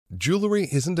Jewelry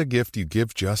isn't a gift you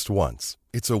give just once.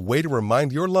 It's a way to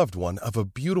remind your loved one of a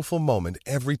beautiful moment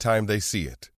every time they see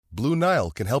it. Blue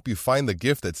Nile can help you find the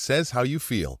gift that says how you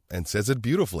feel and says it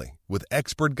beautifully, with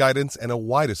expert guidance and a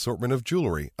wide assortment of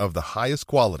jewelry of the highest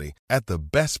quality at the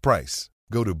best price.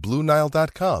 Go to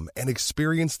BlueNile.com and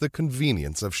experience the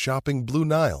convenience of shopping Blue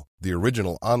Nile, the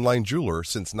original online jeweler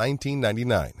since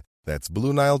 1999. That's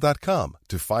BlueNile.com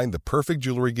to find the perfect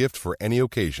jewelry gift for any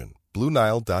occasion.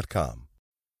 BlueNile.com.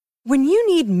 When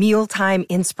you need mealtime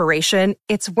inspiration,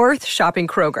 it's worth shopping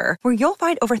Kroger, where you'll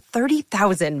find over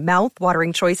 30,000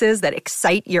 mouth-watering choices that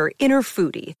excite your inner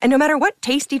foodie. And no matter what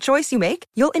tasty choice you make,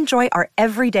 you'll enjoy our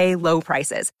everyday low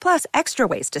prices, plus extra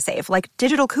ways to save, like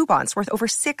digital coupons worth over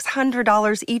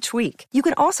 $600 each week. You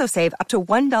can also save up to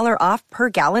 $1 off per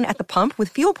gallon at the pump with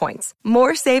fuel points.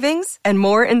 More savings and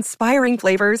more inspiring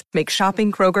flavors make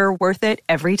shopping Kroger worth it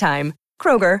every time.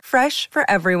 Kroger, fresh for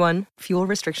everyone. Fuel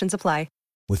restrictions apply.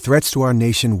 With threats to our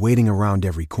nation waiting around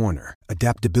every corner,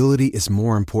 adaptability is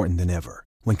more important than ever.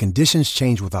 When conditions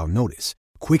change without notice,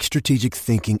 quick strategic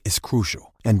thinking is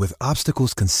crucial. And with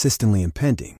obstacles consistently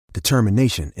impending,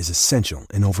 determination is essential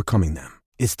in overcoming them.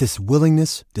 It's this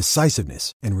willingness,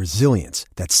 decisiveness, and resilience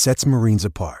that sets Marines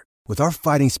apart. With our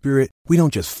fighting spirit, we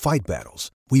don't just fight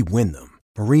battles, we win them.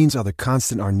 Marines are the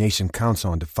constant our nation counts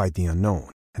on to fight the unknown.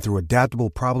 And through adaptable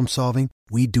problem solving,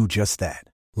 we do just that.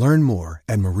 Learn more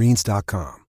at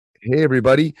Marines.com. Hey,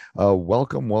 everybody.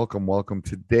 Welcome.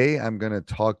 Today, I'm going to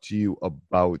talk to you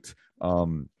about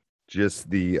just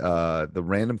the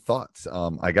random thoughts.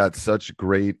 I got such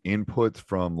great input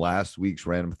from last week's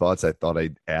random thoughts. I thought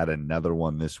I'd add another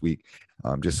one this week.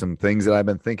 Just some things that I've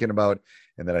been thinking about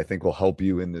and that I think will help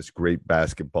you in this great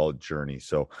basketball journey.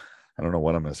 So I don't know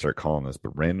what I'm going to start calling this,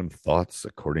 but random thoughts,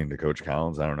 according to Coach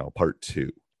Collins, I don't know, part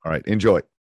 2. All right, enjoy.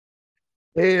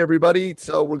 Hey, everybody.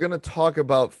 So we're going to talk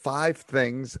about 5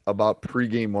 things about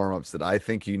pregame warmups that I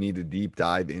think you need to deep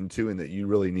dive into and that you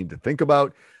really need to think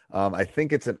about. I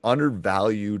think it's an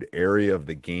undervalued area of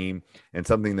the game and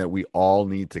something that we all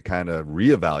need to kind of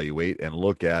reevaluate and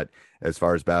look at as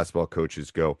far as basketball coaches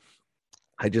go.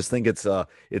 I just think it's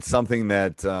something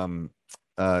that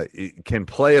it can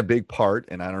play a big part.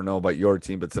 And I don't know about your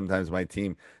team, but sometimes my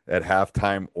team at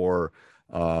halftime or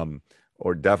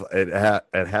definitely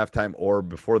at halftime or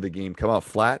before the game come out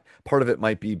flat. Part of it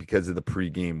might be because of the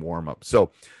pregame warm-up. So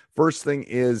first thing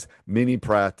is mini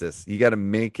practice. You got to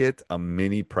make it a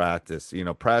mini practice.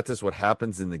 Practice what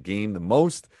happens in the game the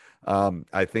most.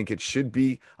 I think it should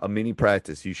be a mini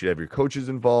practice. You should have your coaches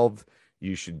involved.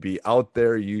 You should be out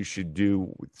there. You should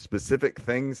do specific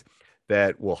things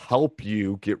that will help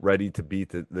you get ready to beat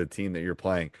the team that you're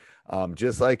playing.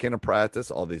 Just like in a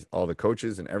practice, all the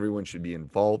coaches and everyone should be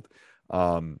involved.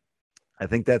 I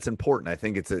think that's important. I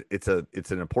think it's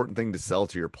an important thing to sell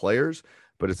to your players,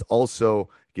 but it's also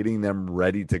getting them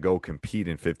ready to go compete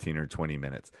in 15 or 20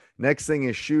 minutes. Next thing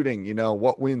is shooting.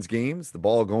 What wins games? The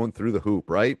ball going through the hoop,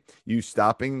 right? You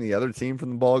stopping the other team from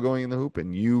the ball going in the hoop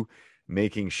and you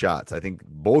making shots. I think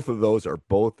both of those are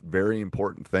both very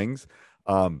important things.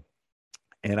 And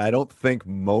I don't think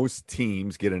most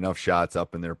teams get enough shots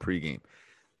up in their pregame.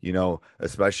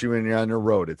 Especially when you're on the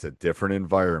road, it's a different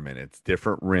environment. It's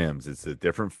different rims. It's a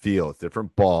different feel. It's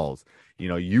different balls.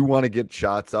 You want to get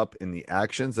shots up in the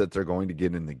actions that they're going to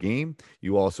get in the game.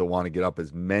 You also want to get up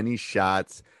as many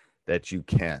shots that you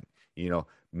can.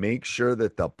 Make sure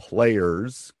that the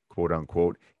players, quote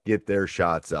unquote, get their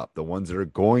shots up. The ones that are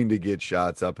going to get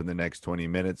shots up in the next 20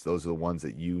 minutes, those are the ones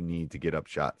that you need to get up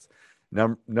shots.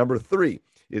 Number 3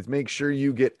 is make sure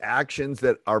you get actions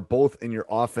that are both in your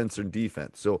offense or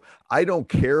defense. So I don't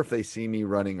care if they see me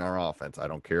running our offense. I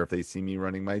don't care if they see me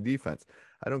running my defense.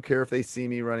 I don't care if they see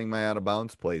me running my out of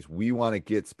bounds plays. We want to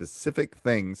get specific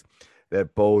things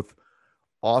that both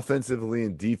offensively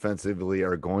and defensively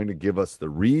are going to give us the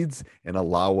reads and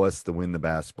allow us to win the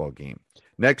basketball game.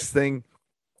 Next thing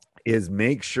is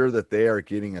make sure that they are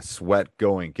getting a sweat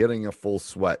going, getting a full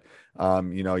sweat.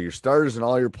 Your starters and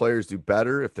all your players do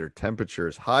better if their temperature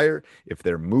is higher, if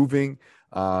they're moving.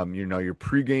 Your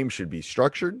pregame should be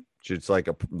structured. It's like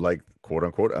quote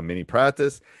unquote a mini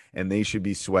practice, and they should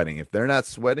be sweating. If they're not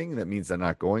sweating, that means they're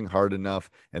not going hard enough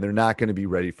and they're not going to be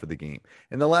ready for the game.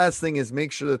 And the last thing is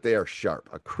make sure that they are sharp.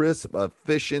 A crisp,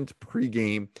 efficient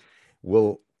pregame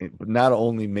will not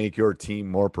only make your team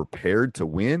more prepared to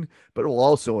win, but it will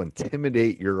also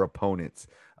intimidate your opponents.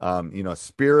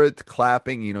 Spirit,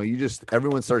 clapping,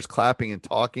 everyone starts clapping and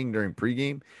talking during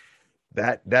pregame.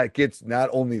 That gets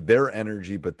not only their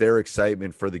energy, but their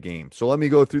excitement for the game. So let me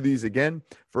go through these again.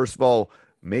 First of all,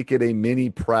 make it a mini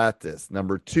practice.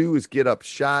 Number 2 is get up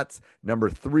shots. Number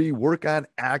 3, work on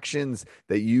actions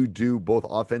that you do both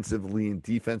offensively and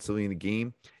defensively in a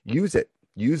game. Use it.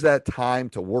 Use that time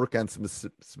to work on some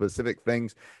specific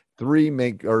things.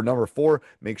 Number 4,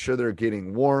 make sure they're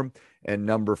getting warm. And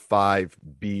number 5,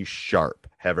 be sharp.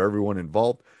 Have everyone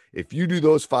involved. If you do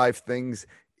those 5 things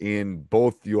in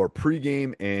both your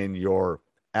pregame and your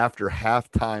after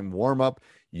halftime warm-up,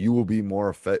 you will be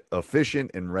more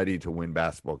efficient and ready to win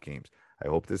basketball games. I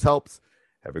hope this helps.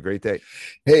 Have a great day.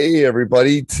 Hey,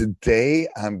 everybody. Today,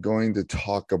 I'm going to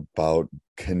talk about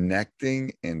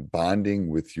connecting and bonding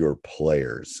with your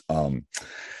players.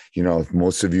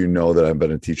 Most of you know that I've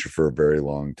been a teacher for a very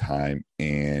long time.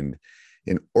 And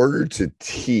in order to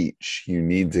teach, you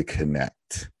need to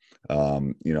connect.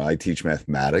 I teach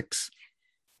mathematics.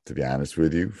 To be honest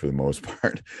with you, for the most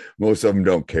part, most of them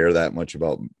don't care that much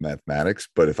about mathematics.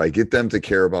 But if I get them to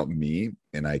care about me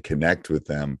and I connect with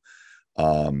them,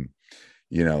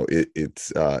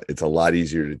 it's a lot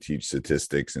easier to teach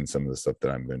statistics and some of the stuff that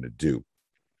I'm going to do.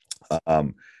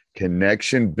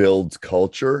 Connection builds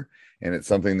culture, and it's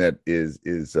something that is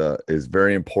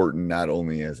very important, not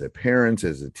only as a parent,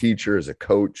 as a teacher, as a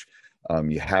coach.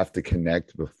 You have to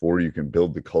connect before you can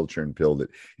build the culture and build it.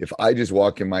 If I just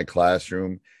walk in my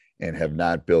classroom and have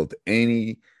not built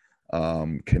any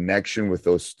connection with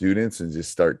those students and just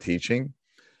start teaching,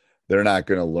 they're not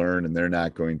going to learn, and they're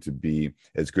not going to be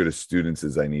as good as students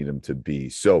as I need them to be.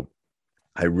 So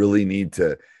I really need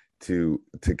to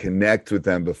connect with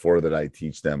them before that I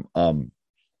teach them.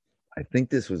 I think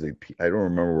this was I don't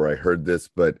remember where I heard this,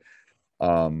 but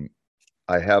I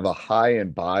have a hi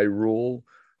and bye rule.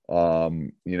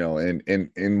 And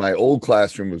in my old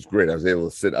classroom was great. I was able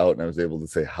to sit out and I was able to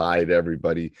say hi to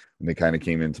everybody when they kind of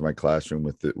came into my classroom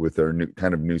with their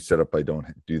new setup. I don't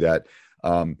do that.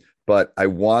 But I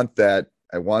want that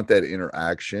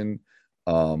interaction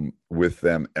with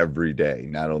them every day,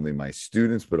 not only my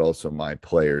students, but also my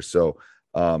players. So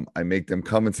I make them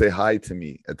come and say hi to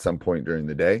me at some point during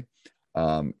the day.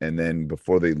 And then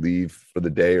before they leave for the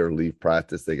day or leave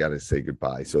practice, they got to say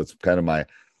goodbye. So it's kind of my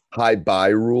hi bye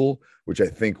rule, which I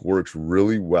think works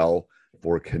really well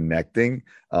for connecting.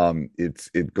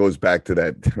 It goes back to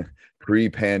that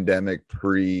pre-pandemic,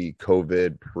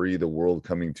 pre-COVID, the world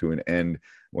coming to an end.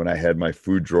 When I had my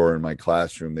food drawer in my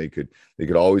classroom, they could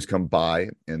always come by,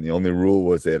 and the only rule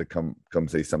was they had to come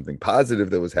say something positive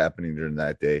that was happening during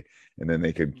that day, and then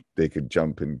they could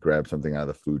jump and grab something out of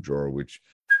the food drawer, which.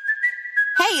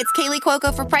 Hey, it's Kaylee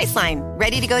Cuoco for Priceline.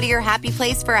 Ready to go to your happy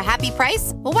place for a happy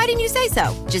price? Well, why didn't you say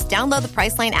so? Just download the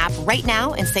Priceline app right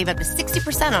now and save up to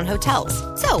 60% on hotels.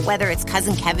 So whether it's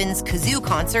Cousin Kevin's Kazoo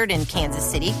Concert in Kansas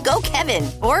City, go Kevin,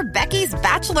 or Becky's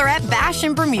Bachelorette Bash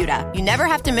in Bermuda, you never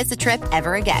have to miss a trip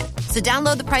ever again. So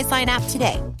download the Priceline app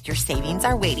today. Your savings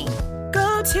are waiting.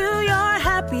 Go to your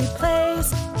happy place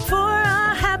for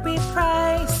a happy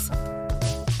price.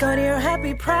 Go to your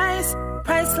happy price,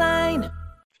 Priceline.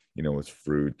 With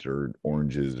fruit or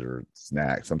oranges or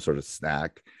some sort of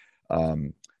snack.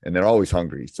 And they're always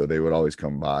hungry. So they would always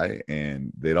come by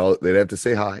and they'd have to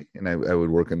say hi. And I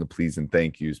would work on the please and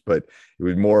thank yous, but it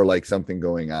was more like something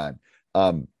going on.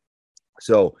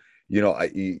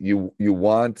 You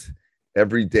want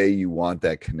every day, you want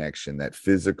that connection, that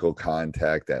physical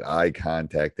contact, that eye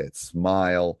contact, that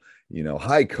smile,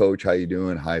 hi coach, how you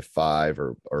doing? High five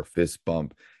or fist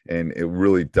bump. And it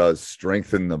really does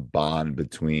strengthen the bond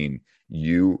between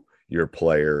you, your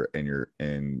player, and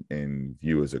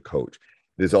you as a coach.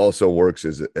 This also works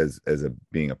as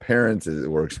being a parent, as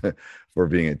it works for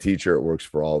being a teacher. It works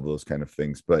for all those kind of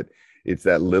things. But it's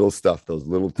that little stuff, those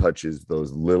little touches,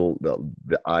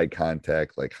 the eye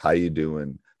contact, like how you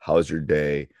doing? How's your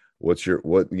day? What's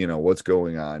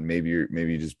going on? Maybe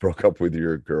you just broke up with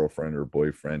your girlfriend or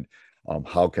boyfriend.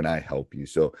 How can I help you?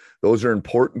 So those are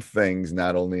important things,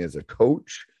 not only as a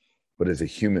coach, but as a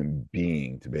human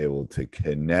being, to be able to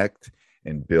connect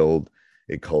and build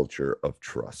a culture of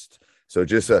trust. So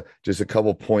just a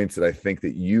couple points that I think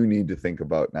that you need to think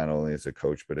about, not only as a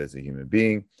coach, but as a human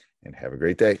being. And have a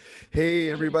great day.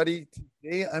 Hey, everybody.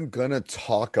 Today I'm going to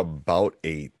talk about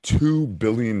a $2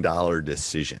 billion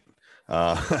decision.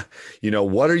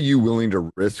 What are you willing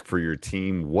to risk for your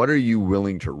team? What are you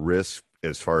willing to risk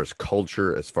as far as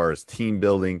culture, as far as team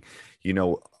building?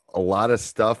 A lot of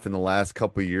stuff in the last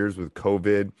couple of years with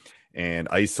COVID and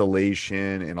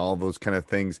isolation and all those kind of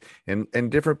things. And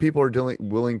different people are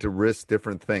willing to risk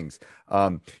different things.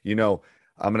 I'm going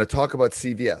to talk about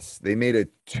CVS. They made a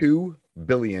 $2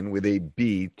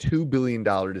 billion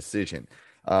decision.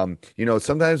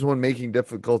 Sometimes when making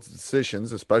difficult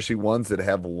decisions, especially ones that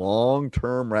have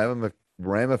long-term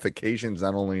ramifications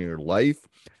not only in your life,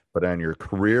 but on your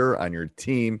career, on your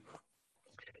team.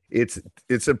 It's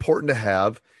important to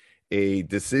have a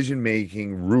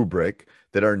decision-making rubric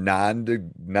that are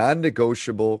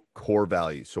non-negotiable core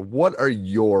values. So what are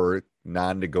your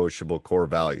non-negotiable core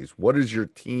values? What is your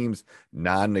team's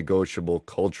non-negotiable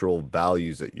cultural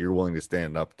values that you're willing to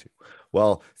stand up to?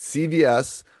 Well,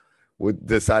 CVS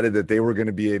decided that they were going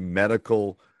to be a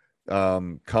medical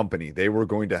company. They were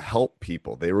going to help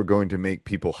people. They were going to make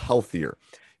people healthier.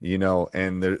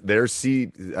 And I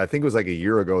think it was like a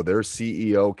year ago, their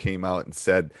CEO came out and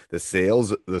said the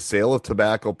sale of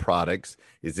tobacco products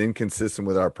is inconsistent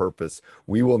with our purpose.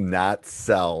 We will not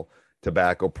sell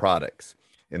tobacco products.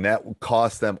 And that would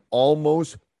cost them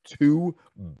almost $2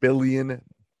 billion.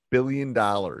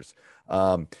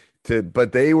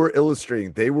 But they were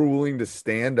illustrating, they were willing to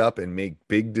stand up and make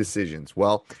big decisions.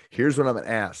 Well, here's what I'm going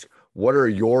to ask. What are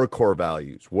your core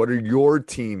values? What are your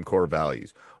team core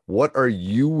values? What are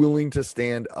you willing to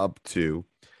stand up to,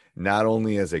 not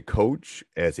only as a coach,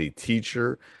 as a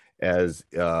teacher, as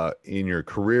in your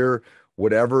career,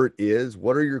 whatever it is?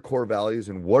 What are your core values,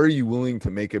 and what are you willing to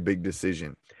make a big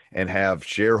decision and have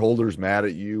shareholders mad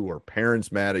at you or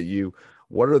parents mad at you?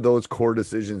 What are those core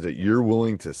decisions that you're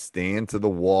willing to stand to the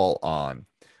wall on?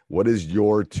 What is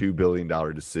your $2 billion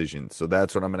decision? So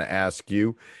that's what I'm going to ask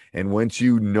you. And once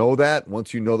you know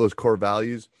those core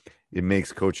values, it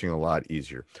makes coaching a lot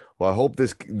easier. Well, I hope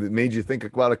this made you think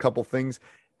about a couple things.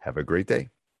 Have a great day.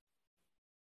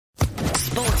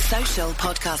 Sports Social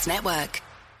Podcast Network.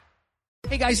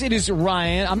 Hey guys, it is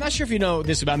Ryan. I'm not sure if you know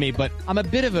this about me, but I'm a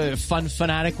bit of a fun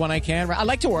fanatic when I can. I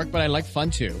like to work, but I like fun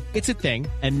too. It's a thing.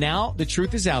 And now the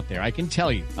truth is out there. I can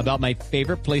tell you about my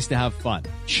favorite place to have fun.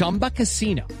 Chumba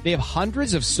Casino. They have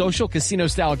hundreds of social casino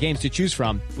style games to choose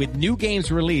from with new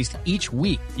games released each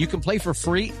week. You can play for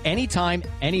free anytime,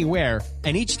 anywhere.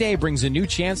 And each day brings a new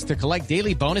chance to collect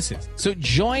daily bonuses. So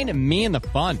join me in the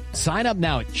fun. Sign up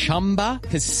now at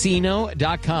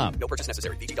ChumbaCasino.com. No purchase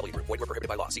necessary. VGW Group. Void where prohibited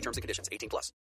by law. See terms and conditions. 18+.